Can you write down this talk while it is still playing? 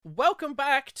welcome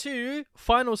back to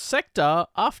Final Sector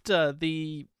after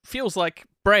the feels like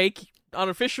break,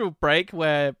 unofficial break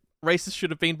where races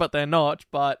should have been but they're not.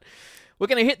 But we're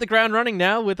going to hit the ground running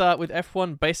now with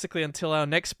F1 basically until our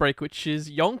next break, which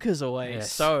is Yonkers away.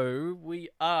 Yes. So we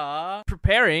are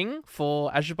preparing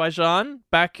for Azerbaijan,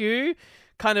 Baku,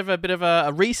 kind of a bit of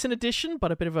a recent edition,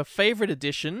 but a bit of a favorite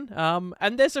edition.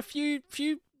 And there's a few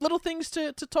little things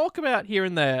to talk about here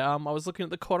and there. I was looking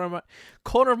at the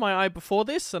corner of my eye before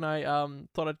this, and I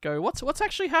thought I'd go, what's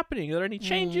actually happening? Are there any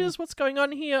changes? What's going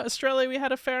on here? Australia, we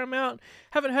had a fair amount.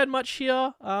 Haven't heard much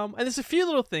here. And there's a few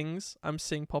little things I'm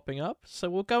seeing popping up, so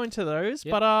we'll go into those.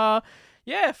 Yep. But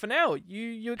yeah, for now,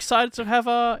 you excited to have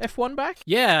F1 back?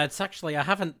 Yeah, it's actually, I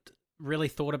haven't really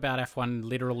thought about F1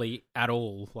 literally at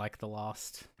all, like the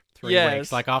last 3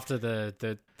 weeks, like after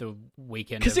the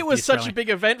weekend. Because it was such a big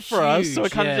event for us, so we're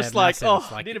kind of just like,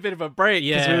 massive. I need a bit of a break,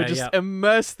 because we were just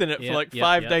immersed in it for like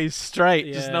 5 days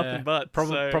straight, just nothing but.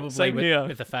 Probably same here.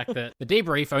 with the fact that the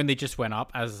debrief only just went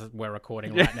up as we're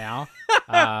recording right now,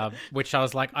 which I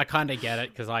was like, I kind of get it,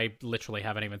 because I literally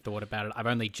haven't even thought about it. I've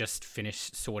only just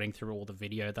finished sorting through all the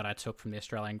video that I took from the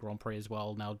Australian Grand Prix as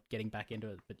well, now getting back into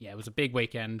it. But yeah, it was a big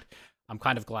weekend. I'm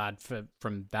kind of glad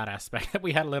from that aspect that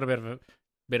we had a little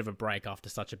bit of a break after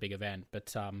such a big event.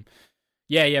 But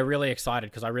yeah, really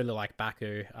excited, because I really like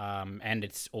Baku, and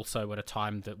it's also at a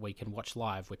time that we can watch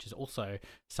live, which is also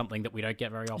something that we don't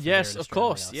get very often. Yes, here in of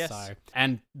course, Australia. yes. So,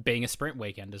 and being a sprint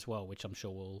weekend as well, which I'm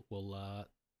sure we'll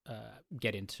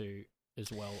get into as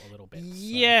well a little bit.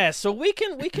 Yeah, so we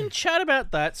can chat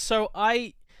about that. So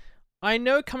I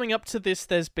know coming up to this,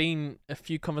 there's been a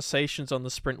few conversations on the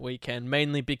sprint weekend,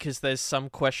 mainly because there's some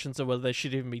questions of whether they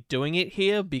should even be doing it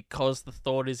here, because the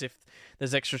thought is if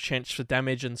there's extra chance for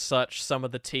damage and such, some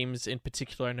of the teams in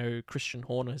particular, I know Christian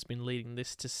Horner has been leading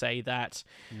this, to say that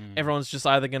everyone's just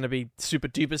either going to be super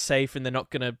duper safe and they're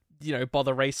not going to,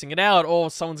 bother racing it out,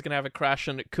 or someone's going to have a crash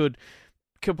and it could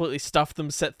completely stuff them,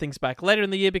 set things back later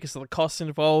in the year because of the costs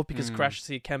involved, because crashes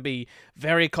here can be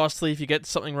very costly if you get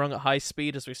something wrong at high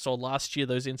speed, as we saw last year.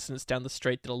 Those incidents down the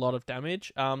straight did a lot of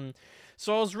damage.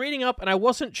 So I was reading up and I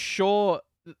wasn't sure.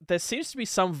 There seems to be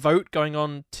some vote going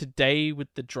on today with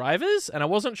the drivers, and I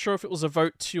wasn't sure if it was a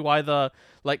vote to either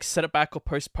like set it back or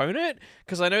postpone it,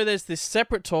 because I know there's this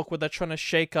separate talk where they're trying to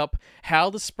shake up how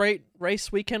the sprint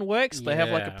race weekend works. They have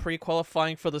like a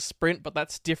pre-qualifying for the sprint, but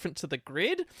that's different to the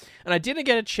grid. And I didn't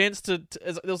get a chance to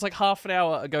there was like half an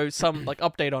hour ago some like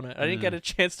update on it. I didn't get a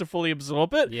chance to fully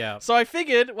absorb it. Yeah. So I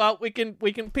figured, well, we can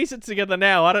piece it together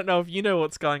now. I don't know if you know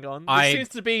what's going on. It seems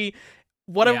to be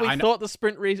whatever we thought the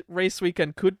sprint race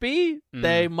weekend could be,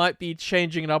 they might be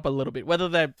changing it up a little bit. Whether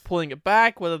they're pulling it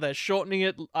back, whether they're shortening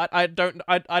it, I don't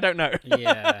know.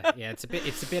 yeah, it's a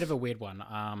bit of a weird one.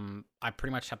 I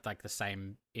pretty much have like the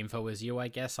same info as you, I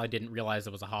guess. I didn't realize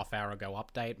there was a half hour ago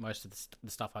update. Most of the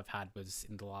stuff I've had was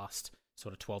in the last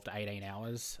sort of 12 to 18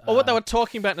 hours. Or what they were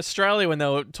talking about in Australia when they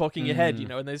were talking ahead,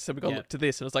 and they said, we've got to look to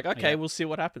this. And it's like, okay, we'll see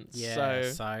what happens.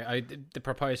 Yeah, so the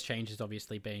proposed changes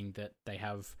obviously being that they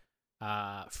have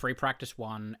free practice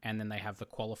 1, and then they have the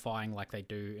qualifying like they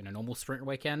do in a normal sprint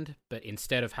weekend, but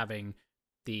instead of having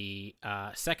the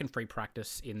second free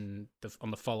practice on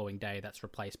the following day, that's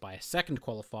replaced by a second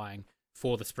qualifying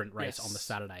for the sprint race on the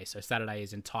Saturday. So Saturday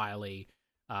is entirely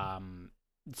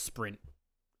sprint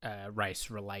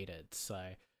race related. So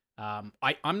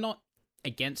I'm not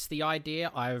against the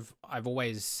idea. I've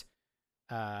always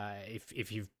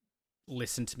if you've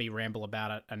listened to me ramble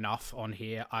about it enough on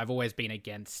here, I've always been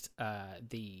against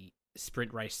the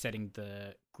sprint race setting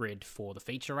the grid for the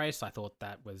feature race. I thought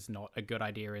that was not a good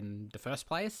idea in the first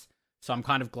place. So I'm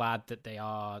kind of glad that they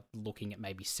are looking at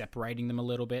maybe separating them a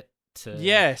little bit.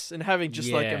 And having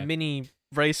just like a mini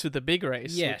race with the big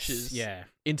race, which is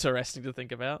interesting to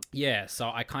think about. Yeah,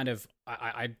 so I kind of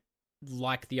I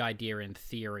like the idea in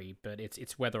theory, but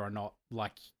it's whether or not,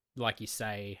 like you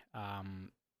say,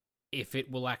 if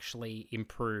it will actually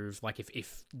improve, like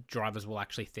if drivers will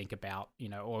actually think about,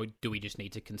 or do we just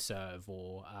need to conserve,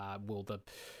 or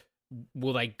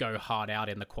will they go hard out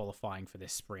in the qualifying for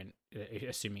this sprint,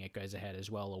 assuming it goes ahead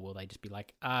as well, or will they just be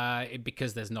like,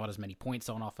 because there's not as many points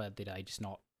on offer, did they just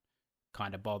not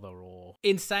kind of bother? Or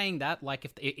in saying that, like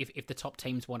if the top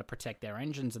teams want to protect their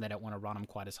engines and they don't want to run them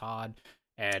quite as hard,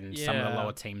 and some of the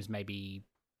lower teams maybe,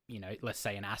 let's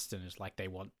say an Aston is like they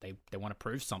want to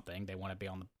prove something, they want to be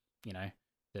on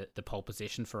the pole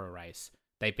position for a race.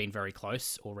 They've been very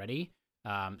close already.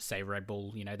 Say Red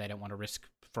Bull, they don't want to risk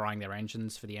frying their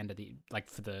engines for the end of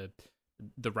for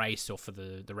the race or for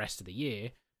the rest of the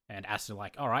year. And Aston are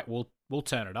like, all right, we'll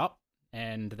turn it up.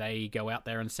 and they go out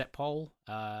there and set pole,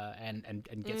 and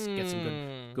get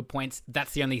some good points.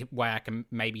 That's the only way I can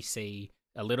maybe see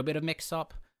a little bit of mix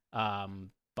up.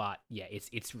 But yeah,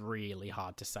 it's really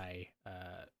hard to say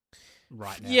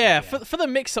right now. Yeah, for the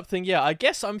mix up thing, yeah, I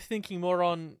guess I'm thinking more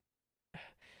on.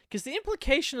 Because the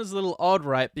implication is a little odd,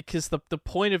 right? Because the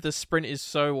point of the sprint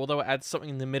is although it adds something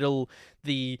in the middle,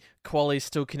 the quali is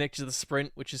still connected to the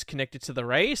sprint, which is connected to the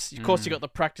race. Of course, you got the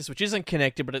practice, which isn't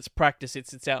connected, but it's practice.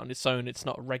 It's out on its own. It's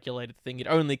not a regulated thing. It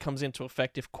only comes into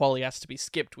effect if quali has to be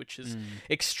skipped, which is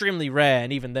extremely rare.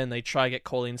 And even then, they try to get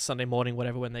quali in Sunday morning,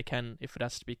 whatever, when they can, if it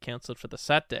has to be cancelled for the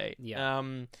Saturday. Yeah.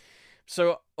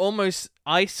 So almost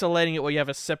isolating it where you have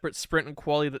a separate sprint and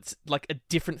quali that's like a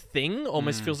different thing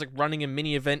almost feels like running a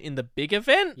mini event in the big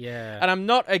event. Yeah. And I'm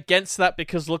not against that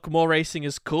because look, more racing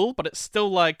is cool, but it's still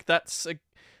like it's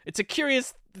a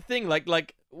curious thing.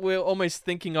 Like we're almost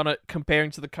thinking on it comparing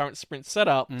to the current sprint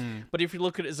setup. But if you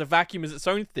look at it as a vacuum as its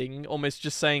own thing, almost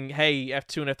just saying, hey,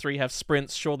 F2 and F3 have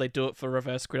sprints, sure they do it for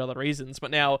reverse grid other reasons. But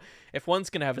now F1's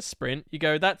going to have a sprint, you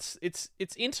go, it's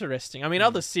interesting. I mean,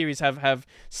 other series have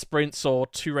sprints or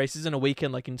 2 races in a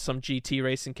weekend, like in some GT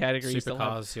racing categories.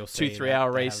 Supercars, you'll see 2-3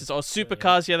 hour races. Or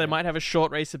supercars, they might have a short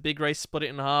race, a big race, split it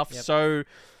in half. Yep. So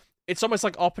it's almost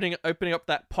like opening up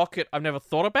that pocket I've never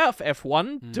thought about for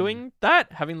F1 doing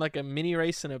that, having like a mini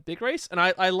race and a big race. And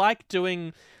I like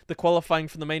doing the qualifying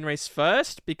from the main race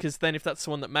first, because then if that's the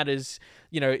one that matters,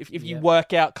 if you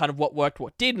work out kind of what worked,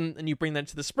 what didn't, and you bring that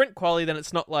to the sprint quali, then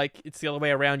it's not like it's the other way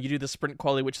around. You do the sprint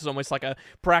quali, which is almost like a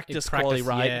practice quali,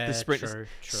 right? Yeah, the sprint. True.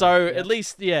 So at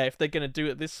least, if they're going to do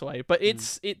it this way. But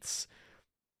it's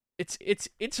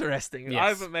interesting. Yes. I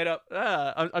haven't made up.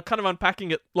 I'm kind of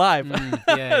unpacking it live.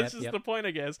 That's just the point,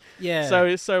 I guess.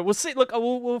 Yeah. So we'll see. Look,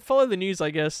 we'll follow the news, I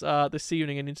guess, this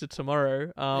evening and into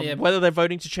tomorrow. Whether they're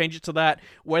voting to change it to that,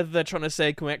 whether they're trying to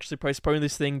say, can we actually postpone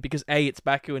this thing because A, it's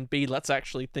Baku, and B, let's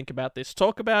actually think about this,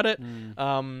 talk about it.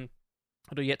 It'll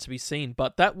yet to be seen,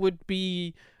 but that would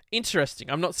be interesting.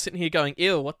 I'm not sitting here going,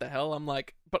 ew, what the hell? I'm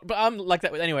like, but I'm like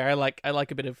that. Anyway, I like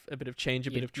a bit of change,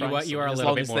 a bit of trying. You are a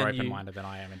little bit more open-minded than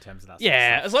I am in terms of that.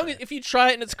 Yeah, as long as if you try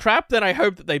it and it's crap, then I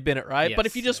hope that they bin it, right? But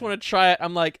if you just want to try it,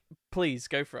 I'm like, please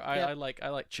go for it. I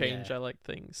like change. Yeah. I like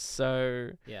things.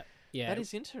 So yeah, that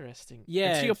is interesting.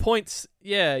 Yeah, and to your points,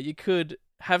 you could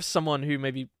have someone who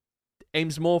maybe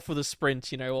aims more for the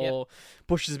sprint, or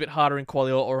pushes a bit harder in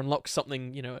quali, or unlocks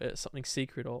something, something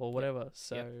secret or whatever.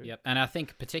 So and I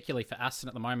think particularly for Aston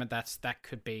at the moment, that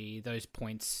could be those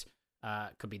points.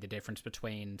 Could be the difference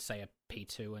between, say, a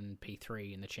P2 and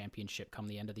P3 in the championship come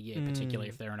the end of the year, particularly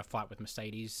if they're in a fight with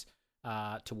Mercedes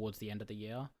towards the end of the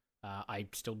year. I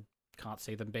still can't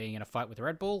see them being in a fight with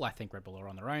Red Bull. I think Red Bull are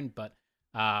on their own, but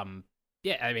I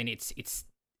mean,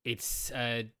 it's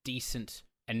a decent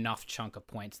enough chunk of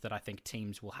points that I think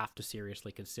teams will have to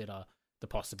seriously consider the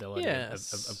possibility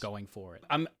of going for it.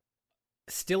 I'm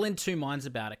still in two minds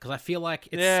about it because I feel like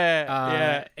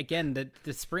it's again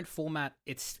the sprint format.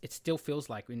 It still feels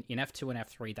like in F2 and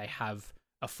F3 they have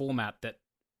a format that.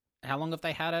 How long have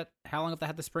they had it? How long have they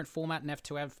had the sprint format in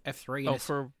F2, F3? Oh,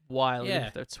 for a while. Yeah,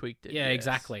 they've tweaked it. Yeah,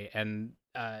 exactly. And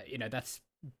that's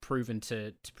proven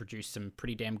to produce some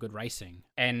pretty damn good racing.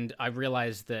 And I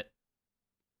realized that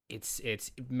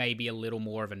it's maybe a little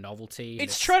more of a novelty.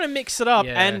 It's trying to mix it up,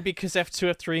 and because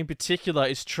F2, F3 in particular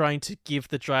is trying to give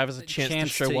the drivers a chance to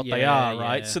show what they are,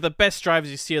 right? So the best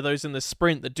drivers you see are those in the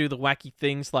sprint that do the wacky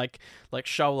things like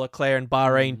Charles Leclerc in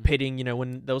Bahrain pitting,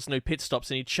 when there was no pit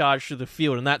stops and he charged through the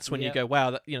field, and that's when you go,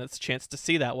 wow, it's a chance to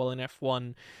see that. Well, in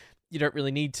F1, you don't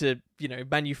really need to,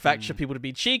 manufacture people to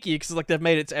be cheeky because they've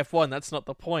made it to F1. That's not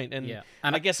the point. And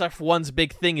I guess F1's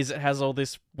big thing is it has all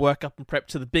this work up and prep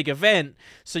to the big event.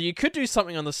 So you could do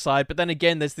something on the side, but then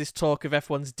again, there's this talk of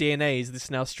F1's DNA is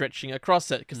this now stretching across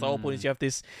it because the whole point is you have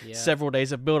this several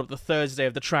days of build up, the Thursday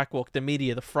of the track walk, the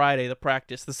media, the Friday, the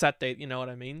practice, the Saturday, you know what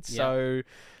I mean? So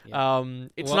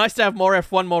it's nice to have more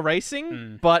F1, more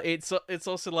racing, but it's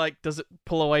also like, does it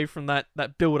pull away from that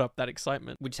build up, that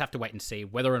excitement? We just have to wait and see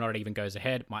whether or not it even goes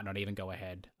ahead. Might not even go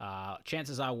ahead.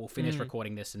 Chances are we'll finish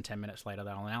recording this and 10 minutes later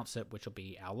they'll announce it, which will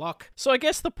be our lock. So I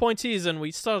guess the point is, and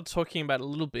we started talking about it a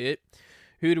little bit,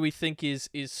 who do we think is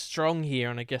strong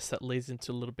here? And I guess that leads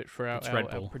into a little bit for our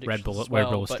predictions. Red Bull, as well. Red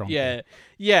Bull is strong.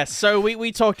 Yeah. So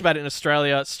we talked about it in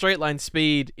Australia. Straight line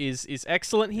speed is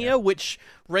excellent here, which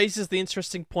raises the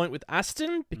interesting point with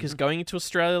Aston because going into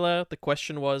Australia, the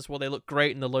question was, well, they look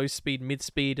great in the low speed, mid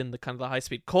speed, and the kind of the high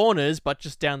speed corners, but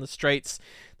just down the straights,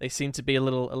 they seem to be a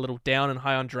little down and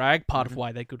high on drag. Part of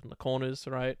why they're good in the corners,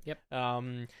 right? Yep.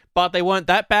 But they weren't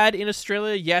that bad in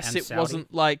Australia. Yes, and it Saudi.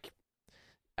 Wasn't like.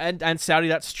 And Saudi,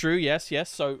 that's true. Yes.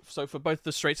 So for both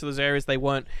the straights of those areas, they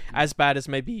weren't as bad as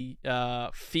maybe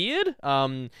feared.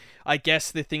 I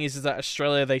guess the thing is that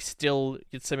Australia, they still,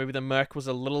 you'd say maybe the Merc was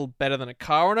a little better than a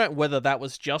car on it. Whether that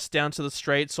was just down to the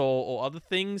straights or other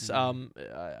things,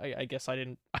 I guess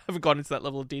I haven't gone into that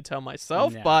level of detail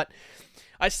myself, but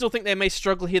I still think they may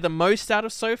struggle here the most out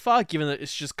of so far, given that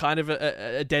it's just kind of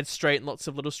a dead straight and lots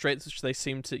of little straights, which they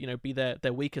seem to, be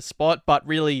their weaker spot. But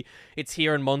really, it's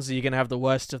here in Monza you're going to have the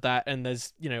worst of that, and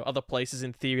there's, other places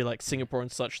in theory like Singapore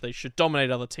and such, they should dominate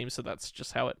other teams, so that's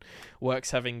just how it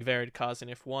works, having varied cars in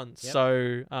F1. Yep.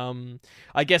 So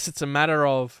I guess it's a matter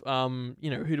of,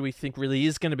 who do we think really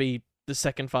is going to be the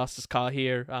second fastest car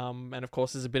here, and of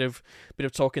course there's a bit of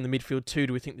talk in the midfield too.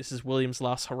 Do we think this is Williams'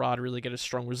 last hurrah to really get a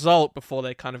strong result before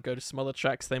they kind of go to some other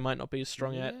tracks they might not be as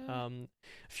strong at? A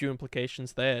few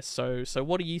implications there. So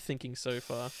what are you thinking so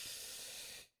far?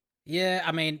 Yeah,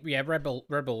 I mean, Red Bull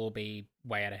will be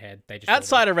way out ahead. They just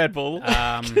outside of Red Bull,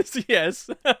 yes.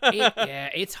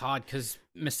 It's hard because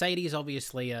Mercedes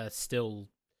obviously are still.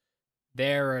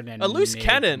 They're a loose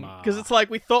cannon, because it's like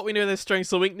we thought we knew their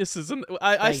strengths or weaknesses, and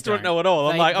I still don't know at all.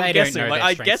 I'm guessing.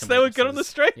 I guess they were good on the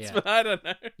straights, but I don't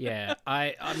know. Yeah,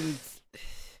 I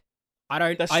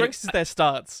don't. Their strengths is their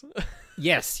starts.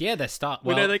 Yes, their start.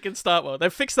 We know they can start well.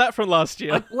 They've fixed that from last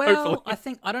year.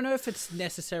 I don't know if it's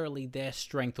necessarily their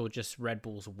strength or just Red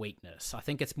Bull's weakness. I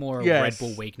think it's more a Red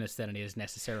Bull weakness than it is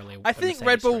necessarily. I think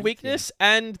Red Bull weakness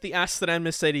and the Aston and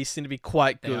Mercedes seem to be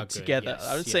quite good together. Yes,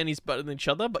 I don't say any's better than each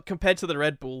other, but compared to the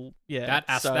Red Bull, that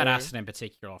Aston in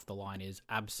particular off the line is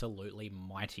absolutely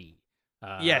mighty.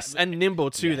 Yes, and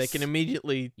nimble too. Yes. They can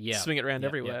immediately swing it around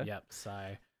everywhere.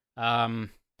 So,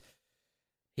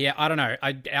 yeah, I don't know.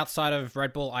 Outside of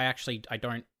Red Bull, I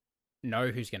don't know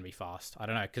who's going to be fast. I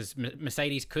don't know, because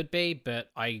Mercedes could be,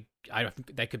 but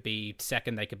they could be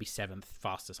second, they could be seventh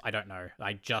fastest. I don't know.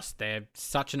 They're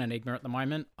such an enigma at the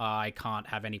moment. I can't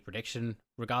have any prediction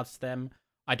regards to them.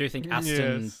 I do think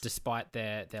Aston, despite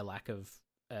their lack of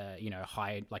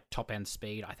high top end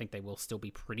speed, I think they will still be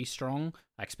pretty strong.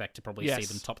 I expect to probably see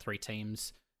them top 3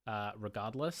 teams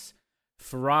regardless.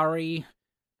 Ferrari,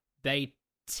 they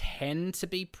tend to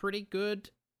be pretty good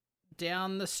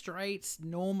down the straights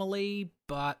normally,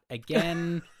 but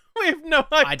again, we have no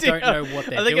idea. I don't know what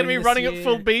they're doing. Are they going to be running year? At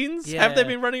full beans? Yeah. Have they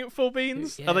been running at full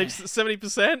beans? Are they just at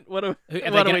 70%? What are we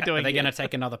doing? Are they going to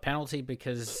take another penalty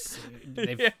because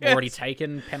they've already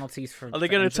taken penalties from? Are they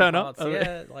going to turn up?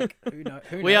 Who knows?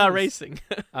 We are racing.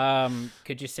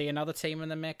 Could you see another team in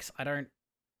the mix? I don't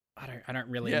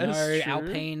really know. True.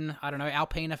 Alpine, I don't know.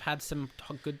 Alpine have had some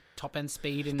good top end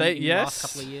speed in the last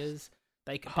couple of years.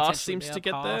 They could Haas seems to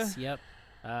get there. Yep.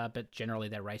 But generally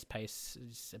their race pace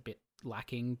is a bit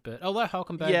lacking. But although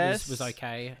Hülkenberg was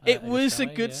okay, it was a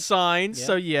good sign.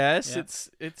 So yes,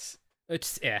 it's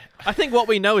yeah. I think what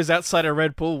we know is outside of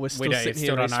Red Bull, we're still sitting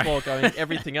here in race 4 going,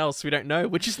 everything else we don't know,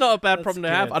 which is not a bad problem to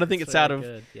have. I don't think it's out of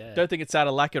don't think it's out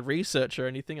of lack of research or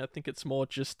anything. I think it's more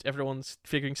just everyone's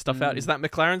figuring stuff out. Is that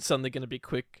McLaren suddenly going to be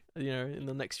quick? In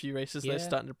the next few races, they're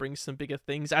starting to bring some bigger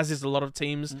things, as is a lot of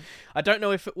teams. I don't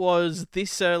know if it was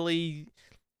this early.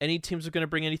 Any teams are going to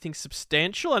bring anything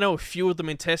substantial. I know a few of them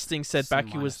in testing said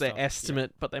Baku was their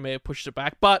estimate, but they may have pushed it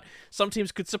back. But some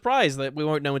teams could surprise that we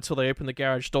won't know until they open the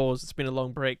garage doors. It's been a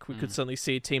long break. We could certainly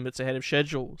see a team that's ahead of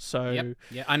schedule. So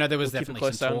I know there was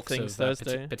definitely some talks of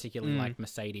Thursday, particularly like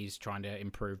Mercedes trying to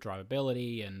improve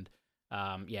drivability, and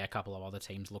a couple of other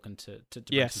teams looking to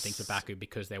bring some things to Baku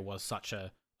because there was such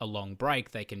a long break.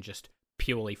 They can just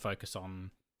purely focus on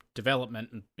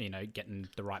development and getting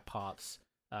the right parts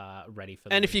ready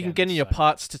for. And if you can get in your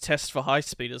parts to test for high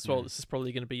speed as well, this is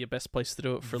probably going to be your best place to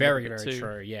do it for very, a little bit very too.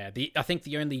 True. Yeah, I think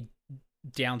the only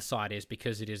downside is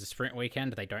because it is a sprint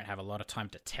weekend, they don't have a lot of time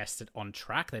to test it on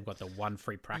track. They've got the one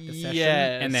free practice session,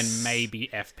 and then maybe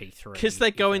FP3 because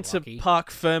they go into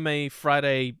Parc Ferme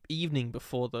Friday evening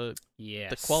before the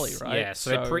quali, right? Yeah,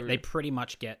 so they pretty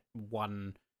much get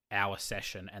 1 hour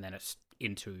session, and then it's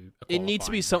into a it needs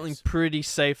to be something pretty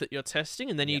safe that you're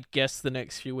testing, and then you'd guess the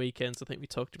next few weekends. I think we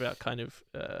talked about kind of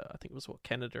I think it was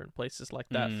Canada and places like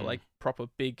that for like proper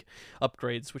big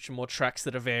upgrades, which are more tracks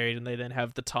that are varied, and they then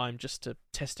have the time just to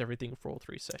test everything for all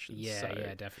 3 sessions.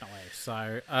 Yeah, definitely.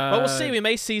 So but we'll see. We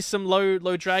may see some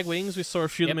low drag wings. We saw a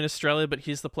few of them in Australia, but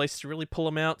here's the place to really pull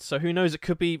them out. So who knows? It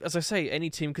could be, as I say,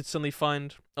 any team could suddenly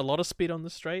find a lot of speed on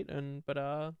the straight, but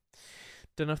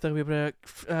don't know if they'll be able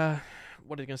to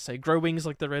what are you going to say? Grow wings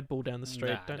like the Red Bull down the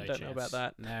straight? Don't know about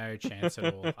that. No chance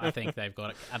at all. I think they've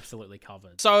got it absolutely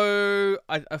covered. So,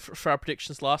 for our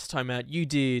predictions last time out, you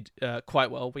did quite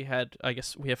well. We have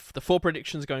the 4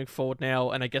 predictions going forward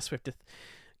now, and I guess we have to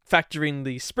factor in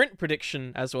the sprint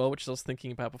prediction as well, which I was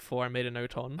thinking about before I made a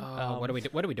note on. What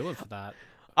are we doing for that?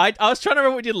 I was trying to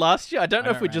remember what we did last year. I don't know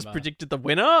if we just remember. predicted the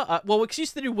winner. Well, we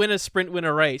used to do winner, sprint,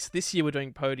 winner, race. This year we're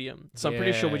doing podium. So I'm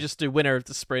pretty sure we just do winner of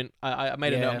the sprint. I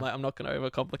made a note. I'm like, I'm not going to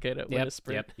overcomplicate it. Winner,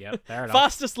 sprint. Yep. Fair enough.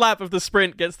 Fastest lap of the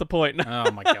sprint gets the point. Oh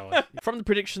my god. From the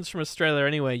predictions from Australia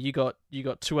anyway, you got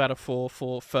 2 out of 4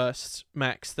 for first,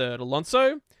 Max, third,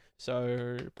 Alonso.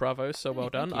 So bravo, so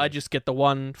well done. I just get the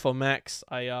 1 for Max.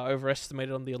 I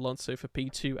overestimated on the Alonso for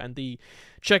P2 and the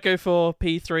Checo for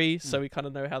P3, so we kind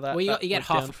of know how that. Well, you get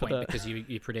half a for point because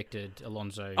you predicted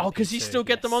Alonso. Oh, because you P2, still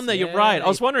get them on there. yes. You're right. I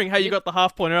was wondering how you got the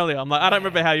half point earlier. I'm like, I don't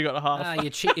remember how you got a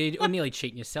half. You're nearly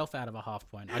cheating yourself out of a half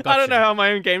point. I don't know how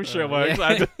my own game show works.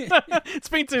 yeah. It's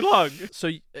been too long. So,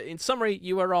 in summary,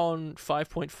 you are on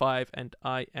 5.5 and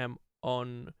I am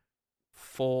on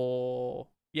 4.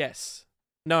 Yes.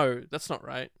 No, that's not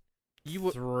right. You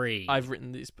were 3. I've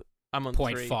written these, but I'm on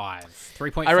 0.5.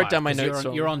 3.5. I wrote down my notes.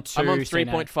 You're on 2. I'm on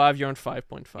 3.5. You're on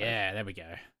 5.5. Yeah, there we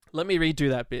go. Let me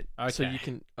redo that bit, so Okay. you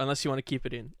can. Unless you want to keep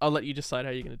it in, I'll let you decide how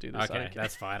you're going to do this. Okay,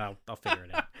 that's fine. I'll figure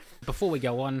it out. Before we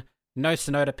go on, no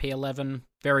Sonoda P11.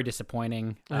 Very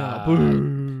disappointing.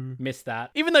 Boo. Missed that.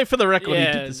 Even though, for the record, he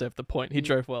Yeah. did deserve the point. He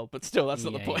drove well, but still, that's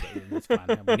not the point. That's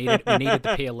fine. We needed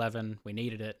the P11. We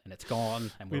needed it, and it's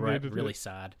gone, and we're really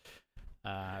sad.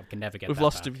 Can never get. We've that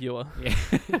lost back. a viewer.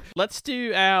 Yeah. Let's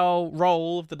do our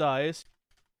roll of the dice.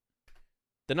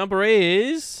 The number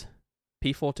is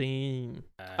P14.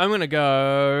 I'm going to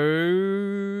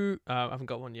go... I haven't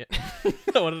got one yet.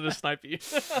 I wanted to snipe you.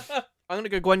 I'm going to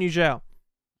go Guan Yu Zhao.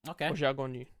 Okay. Or Zhao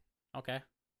Guan Yu. Okay.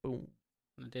 Boom.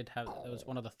 I did have. That was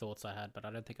one of the thoughts I had, but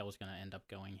I don't think I was going to end up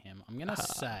going him. I'm going to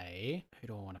say. Who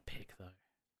do I want to pick though?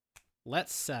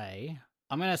 Let's say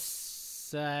I'm going to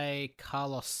say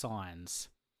Carlos Sainz.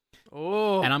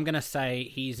 Oh. And I'm going to say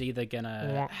he's either going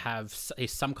to have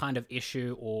some kind of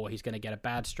issue or he's going to get a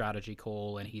bad strategy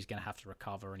call and he's going to have to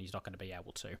recover and he's not going to be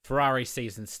able to. Ferrari's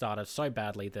season started so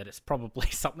badly that it's probably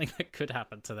something that could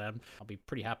happen to them. I'll be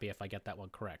pretty happy if I get that one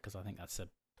correct because I think that's a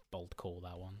bold call,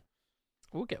 that one.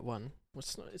 We'll get one.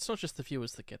 It's not just the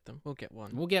viewers that get them. We'll get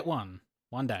one. We'll get one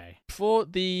day. For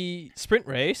the sprint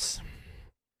race,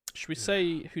 should we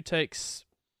say who takes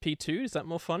P2? Is that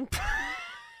more fun?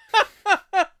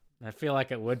 I feel like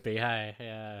it would be, hey,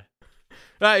 yeah.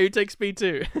 Right, who takes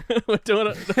P2? We're doing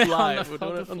it live. We're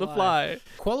doing it on the fly.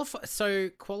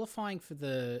 Qualifying for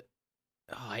the...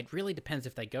 Oh, it really depends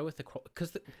if they go with the...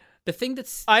 Because the thing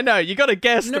that's... I know, you got to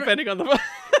guess depending on the...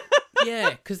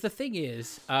 Yeah, because the thing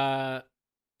is,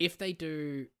 if they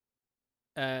do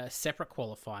separate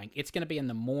qualifying, it's going to be in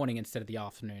the morning instead of the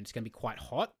afternoon. It's going to be quite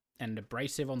hot and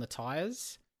abrasive on the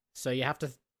tyres. So you have to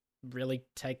really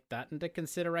take that into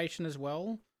consideration as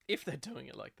well. If they're doing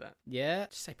it like that. Yeah.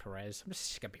 Just say Perez. It's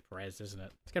just going to be Perez, isn't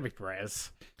it? It's going to be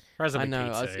Perez. Perez will I be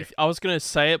know. P2. I was going to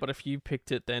say it, but if you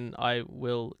picked it, then I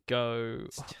will go...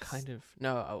 kind of...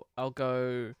 No, I'll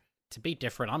go... To be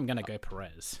different, I'm going to go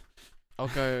Perez. I'll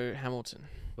go Hamilton.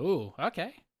 Ooh,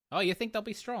 okay. Oh, you think they'll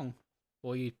be strong?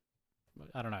 Or you...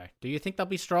 I don't know. Do you think they'll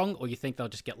be strong, or you think they'll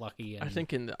just get lucky? And...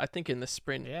 I think in the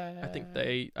sprint, yeah. I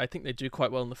think they do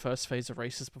quite well in the first phase of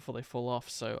races before they fall off.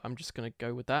 So I'm just gonna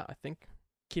go with that. I think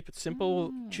keep it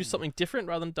simple. Choose something different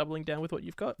rather than doubling down with what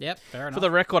you've got. Yep, fair enough. For the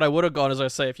record, I would have gone, as I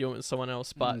say, if you went with someone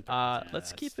else, but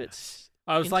let's keep it.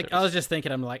 I was just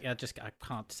thinking, I'm like, I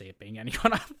can't see it being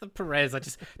anyone other than Perez. I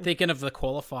just thinking of the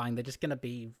qualifying, they're gonna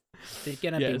be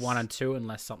 1 and 2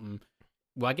 unless something.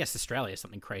 Well, I guess Australia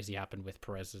something crazy happened with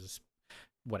Perez's.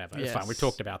 Whatever, it's fine. We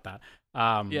talked about that.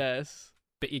 Yes,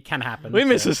 but it can happen. We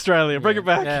miss Australia. Bring it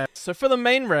back. Yeah. So for the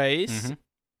main race,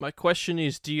 my question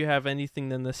is: do you have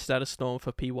anything in the status norm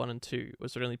for P1 and 2? Or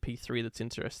is there only P3 that's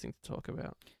interesting to talk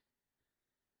about?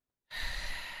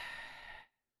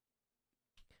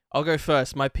 I'll go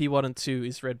first. My P1 and 2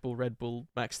 is Red Bull,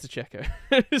 Max to Checo.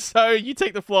 So you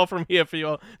take the floor from here for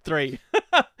your 3.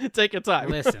 Take your time.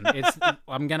 Listen,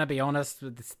 I'm going to be honest,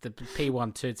 with the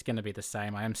P1-2, it's going to be the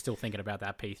same. I am still thinking about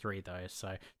that P3 though.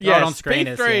 So yes, on screen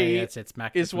P3 it's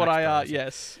Max. Is what Max Perez.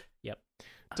 yes. Yep.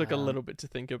 Took a little bit to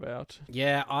think about.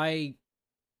 Yeah,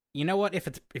 you know what? If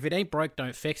it ain't broke,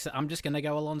 don't fix it. I'm just gonna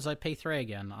go Alonso P3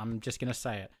 again. I'm just gonna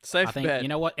say it. Safe bet. You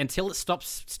know what? Until it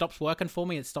stops working for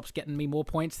me, it stops getting me more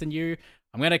points than you.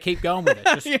 I'm gonna keep going with it.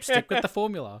 Just stick with the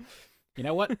formula. You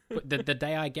know what? The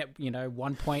day I get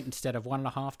 1 point instead of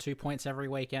 1.5, 2 points every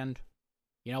weekend.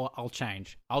 You know what? I'll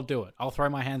change. I'll do it. I'll throw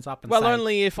my hands up and say,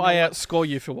 only if I outscore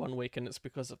you for 1 week, and it's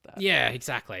because of that. Yeah,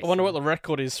 exactly. I wonder what the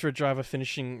record is for a driver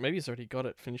finishing. Maybe he's already got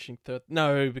it, finishing third.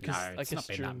 No, because I it's guess not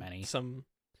been that many.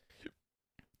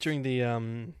 During the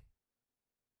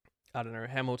I don't know,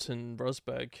 Hamilton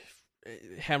Rosberg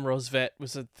Hamrosvet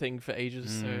was a thing for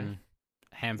ages. So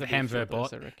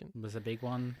Hamverbot I reckon. was a big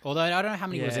one. Although I don't know how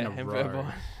many was in a row.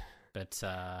 But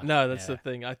no, that's the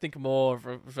thing. I think more of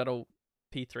a Vettel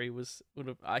P3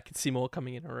 I could see more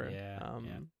coming in a row.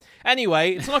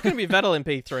 Anyway, it's not going to be Vettel in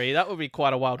P3. That would be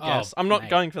quite a wild guess. I'm not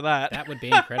going for that. That would be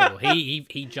incredible. He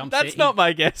jumps in. That's not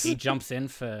my guess. He jumps in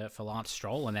for Lance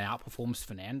Stroll and then outperforms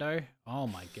Fernando. Oh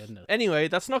my goodness. Anyway,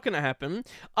 that's not going to happen.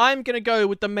 I'm going to go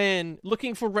with the man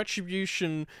looking for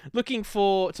retribution, looking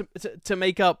for to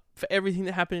make up for everything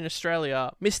that happened in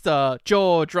Australia, Mr.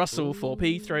 George Russell for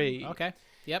P3. Okay.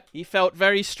 Yep. He felt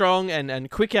very strong and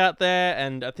quick out there,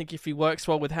 and I think if he works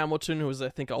well with Hamilton, who I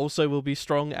think also will be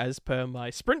strong as per my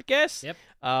sprint guess,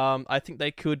 I think they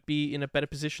could be in a better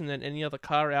position than any other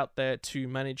car out there to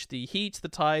manage the heat, the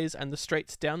tyres, and the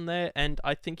straights down there, and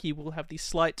I think he will have the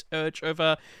slight edge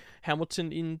over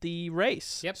Hamilton in the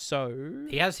race. Yep. So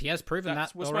he has proven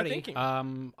that already. I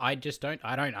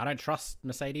don't trust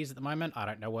Mercedes at the moment.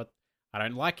 I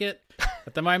don't like it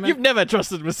at the moment. You've never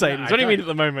trusted Mercedes. No, what do you mean at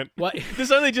the moment? What? This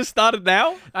only just started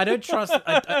now? I don't trust.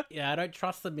 I don't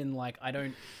trust them in I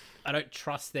don't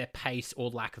trust their pace or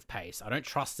lack of pace. I don't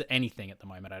trust anything at the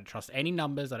moment. I don't trust any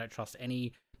numbers. I don't trust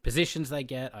any positions they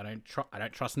get. I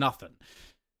don't trust nothing.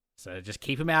 So just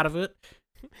keep them out of it.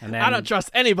 And then I don't trust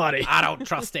anybody. I don't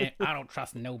trust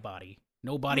nobody.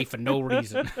 Nobody for no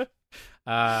reason.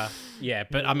 But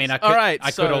I mean,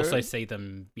 I could also see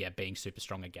them, being super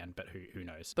strong again. But who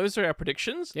knows? Those are our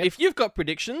predictions. Yep. If you've got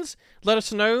predictions, let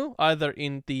us know either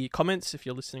in the comments if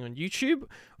you're listening on YouTube,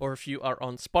 or if you are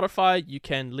on Spotify, you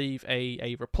can leave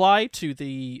a reply to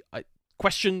the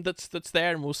question that's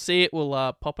there, and we'll see it.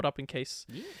 We'll pop it up in case.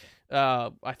 Yeah.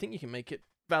 I think you can make it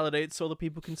validated so other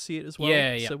people can see it as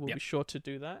well. So we'll be sure to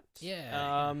do that.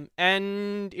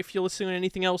 And if you're listening on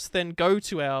anything else, then go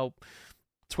to our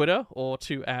Twitter or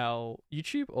to our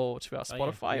YouTube or to our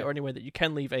Spotify or anywhere that you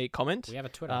can leave a comment. We have a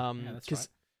Twitter. That's right.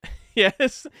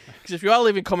 Yes, because if you are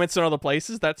leaving comments on other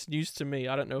places, that's news to me.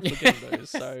 I don't know if we're getting those.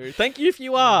 So thank you if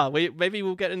you are. Maybe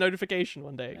we'll get a notification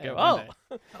one day and go,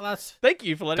 thank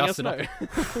you for letting us know.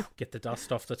 Get the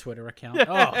dust off the Twitter account.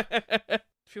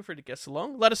 Feel free to guess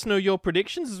along. Let us know your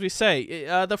predictions. As we say,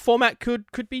 the format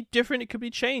could be different. It could be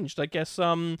changed. I guess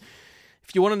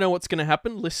if you want to know what's going to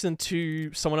happen, listen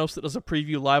to someone else that does a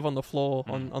preview live on the floor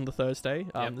on the Thursday.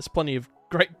 There's plenty of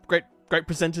great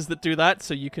presenters that do that,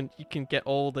 so you can get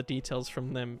all the details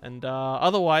from them. And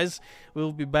otherwise,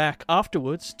 we'll be back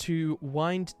afterwards to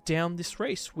wind down this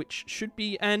race, which should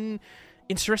be an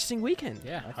interesting weekend.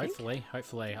 Hopefully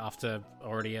after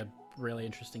already a really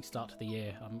interesting start to the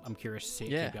year. I'm curious to see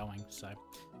it keep going. So,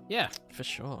 for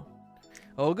sure.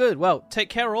 All good. Well, take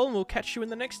care all, and we'll catch you in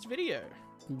the next video.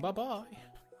 Bye-bye.